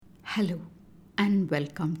Hello and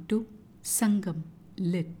welcome to Sangam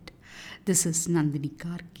Lit. This is Nandini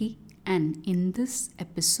Karki, and in this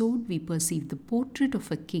episode we perceive the portrait of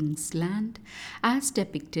a king's land as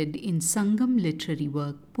depicted in Sangam literary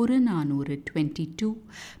work Purananuru 22,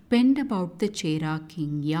 penned about the Chera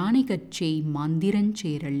king Yanigachai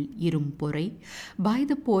Mandirancheral Irumporai by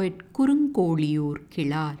the poet Kurunkoliyur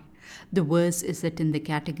Kilar. The verse is set in the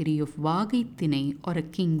category of Vagaithinai, or a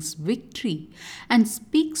king's victory, and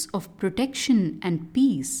speaks of protection and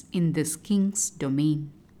peace in this king's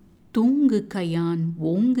domain. Tungu kayan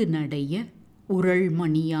vongu nadaya, ural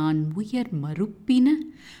maniyan uyar marupina,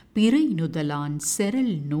 pirai nudalan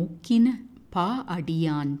seral nokina, பா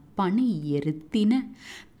அடியான் பனை எருத்தின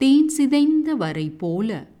தேன் சிதைந்த வரை போல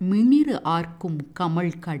மிணிறு ஆர்க்கும்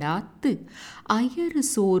கமல் கடாத்து அயறு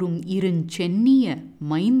சோறும் இருஞ்சென்னிய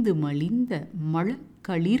மைந்து மலிந்த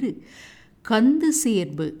மழக்களிறு கந்து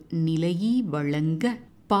சேர்பு நிலையீ வழங்க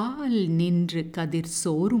பால் நின்று கதிர்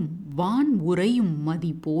சோறும் வான் உறையும்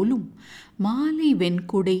மதி போலும் மாலை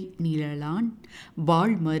வெண்குடை நிழலான்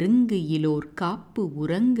வாழ் மருங்கு இலோர் காப்பு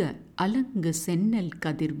உறங்க அலங்கு சென்னல்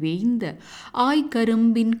கதிர் வேய்ந்த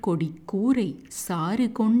ஆய்கரும்பின் கொடி கூரை சாறு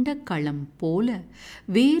கொண்ட களம் போல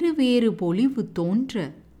வேறு வேறு பொலிவு தோன்ற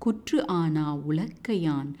குற்று ஆனா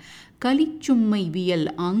உலக்கையான் கலிச்சும்மை வியல்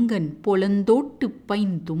ஆங்கன் பொலந்தோட்டு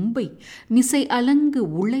பைந்தும்பை மிசை அலங்கு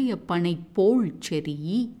உளைய பனை போல்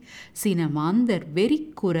செறியி சினமாந்தர்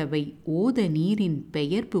வெறிக்குறவை ஓத நீரின்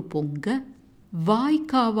பெயர்ப்பு பொங்க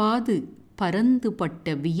வாய்க்காவாது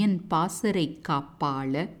பரந்துபட்ட வியன் பாசறை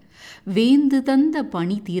காப்பாள வேந்து தந்த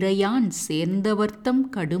பணி திரையான் சேர்ந்தவர்த்தம்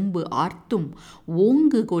கடும்பு ஆர்த்தும்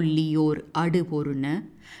ஓங்கு கொல்லியோர் அடுபொருண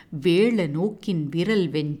வேள நோக்கின் விரல்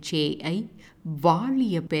வெஞ்சேஐ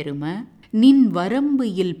வாழிய பெரும நின் வரம்பு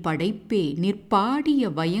இல் படைப்பே நிற்பாடிய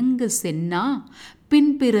வயங்கு சென்னா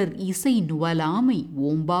பின்பிறர் இசை நுவலாமை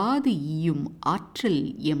ஓம்பாது ஈயும் ஆற்றல்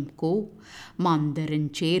எம்கோ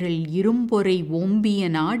மாந்தரஞ்சேரல் இரும்பொறை ஓம்பிய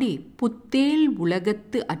நாடே புத்தேள்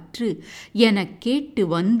உலகத்து அற்று எனக் கேட்டு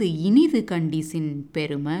வந்து இனிது கண்டிசின்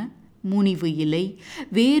பெரும முனிவு இலை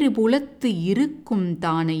வேறு புலத்து இருக்கும்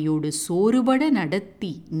தானையோடு சோறுபட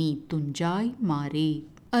நடத்தி நீ துஞ்சாய் மாறே.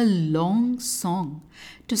 A long song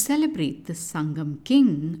to celebrate the Sangam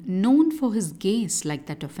king, known for his gaze like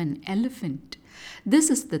that of an elephant. This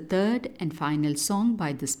is the third and final song by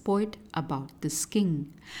this poet about this king.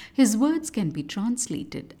 His words can be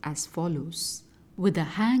translated as follows. With a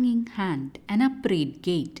hanging hand, an upright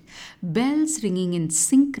gait, bells ringing in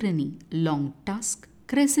synchrony, long tusk,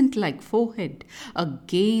 crescent-like forehead, a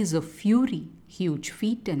gaze of fury, huge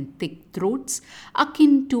feet and thick throats,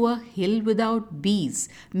 akin to a hill without bees,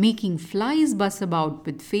 making flies buzz about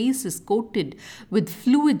with faces coated with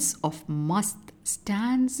fluids of must,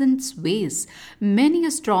 stands and sways, many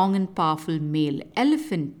a strong and powerful male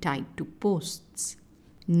elephant tied to posts.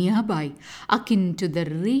 Nearby, akin to the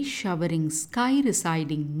ray-showering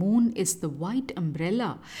sky-residing moon, is the white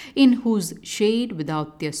umbrella, in whose shade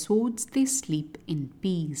without their swords they sleep in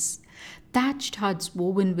peace. Thatched huts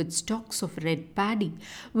woven with stalks of red paddy,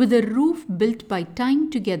 with a roof built by tying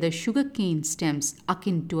together sugarcane stems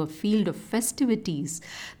akin to a field of festivities,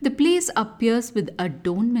 the place appears with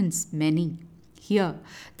adornments many. Here,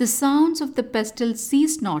 the sounds of the pestle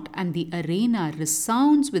cease not, and the arena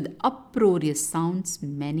resounds with uproarious sounds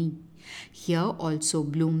many. Here also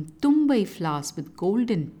bloom tumbai flowers with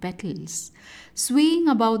golden petals. Swaying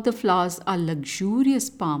about the flowers are luxurious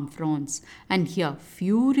palm fronds, and here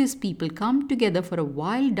furious people come together for a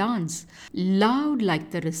wild dance, loud like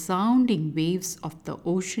the resounding waves of the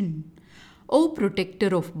ocean. O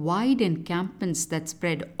protector of wide encampments that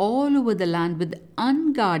spread all over the land with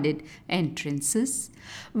unguarded entrances,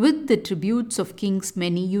 with the tributes of kings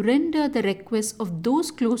many, you render the requests of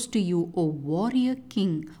those close to you, O warrior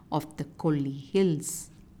king of the Kolli hills.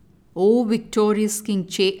 O victorious King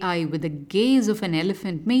Chai, with the gaze of an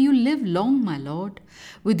elephant, may you live long, my lord.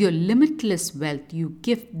 With your limitless wealth, you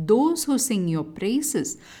gift those who sing your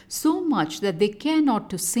praises so much that they care not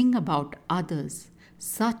to sing about others.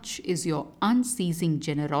 Such is your unceasing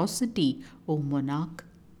generosity, O monarch.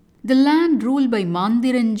 The land ruled by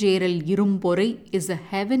Mandirancheral Irumporai is a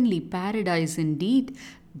heavenly paradise indeed,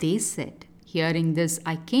 they said. Hearing this,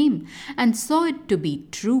 I came and saw it to be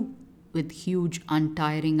true. With huge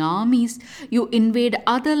untiring armies, you invade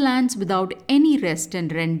other lands without any rest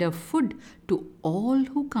and render food to all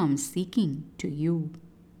who come seeking to you.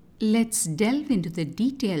 Let's delve into the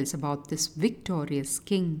details about this victorious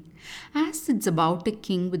king. As it's about a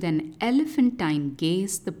king with an elephantine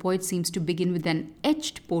gaze, the poet seems to begin with an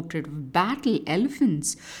etched portrait of battle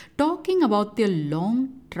elephants, talking about their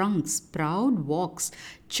long trunks, proud walks,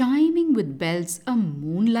 chiming with bells, a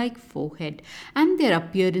moon-like forehead, and their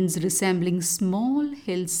appearance resembling small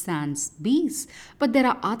hill sands bees. But there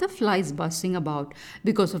are other flies buzzing about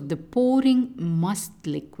because of the pouring musk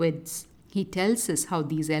liquids. He tells us how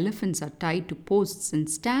these elephants are tied to posts, and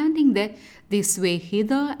standing there, they sway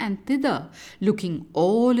hither and thither, looking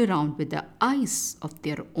all around with the eyes of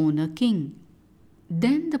their owner king.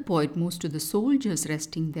 Then the poet moves to the soldiers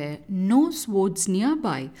resting there, no swords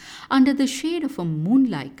nearby, under the shade of a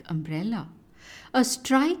moon-like umbrella. A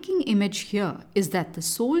striking image here is that the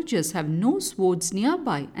soldiers have no swords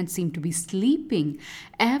nearby and seem to be sleeping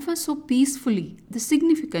ever so peacefully, the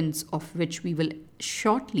significance of which we will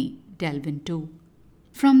shortly delve into.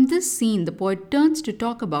 From this scene, the poet turns to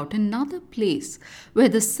talk about another place where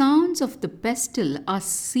the sounds of the pestle are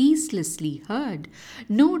ceaselessly heard,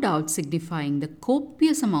 no doubt signifying the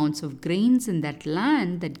copious amounts of grains in that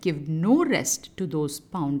land that give no rest to those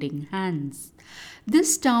pounding hands.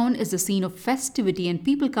 This town is a scene of festivity, and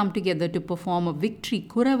people come together to perform a victory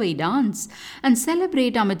Kuravai dance and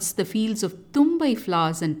celebrate amidst the fields of tumbai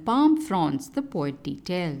flowers and palm fronds, the poet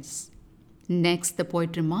details. Next, the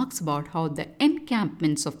poet remarks about how the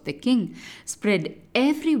encampments of the king spread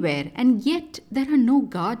everywhere, and yet there are no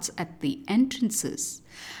guards at the entrances.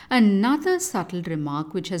 Another subtle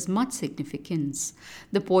remark which has much significance.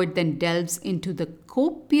 The poet then delves into the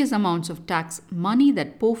copious amounts of tax money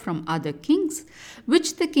that pour from other kings,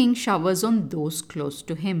 which the king showers on those close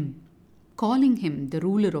to him. Calling him the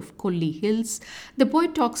ruler of Kolli Hills, the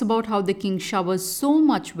poet talks about how the king showers so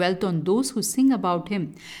much wealth on those who sing about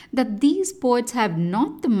him that these poets have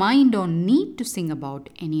not the mind or need to sing about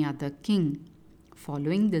any other king.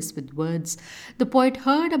 Following this with words, the poet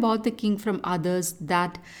heard about the king from others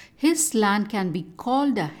that his land can be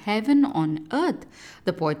called a heaven on earth.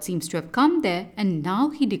 The poet seems to have come there, and now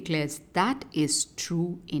he declares that is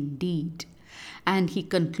true indeed. And he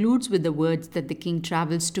concludes with the words that the king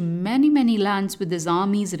travels to many, many lands with his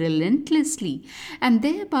armies relentlessly, and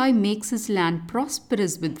thereby makes his land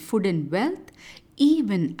prosperous with food and wealth,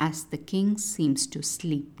 even as the king seems to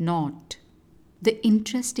sleep not. The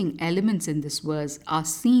interesting elements in this verse are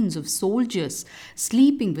scenes of soldiers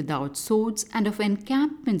sleeping without swords and of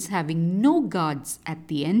encampments having no guards at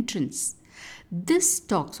the entrance. This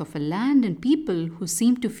talks of a land and people who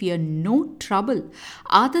seem to fear no trouble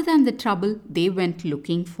other than the trouble they went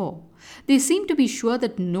looking for. They seem to be sure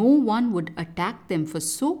that no one would attack them, for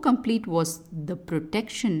so complete was the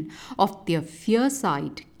protection of their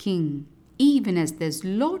fierce-eyed king. Even as there's a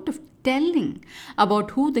lot of telling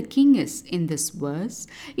about who the king is in this verse,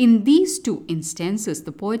 in these two instances,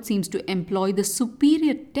 the poet seems to employ the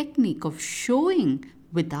superior technique of showing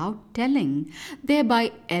without telling,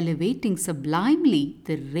 thereby elevating sublimely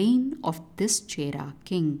the reign of this Chera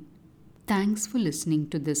king. Thanks for listening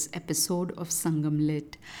to this episode of Sangam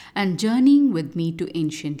Lit and journeying with me to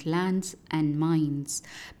ancient lands and minds.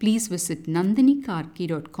 Please visit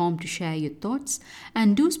nandinikarki.com to share your thoughts,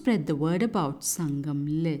 and do spread the word about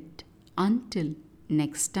Sangam Lit. Until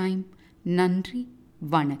next time, Nandri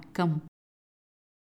Vanakkam.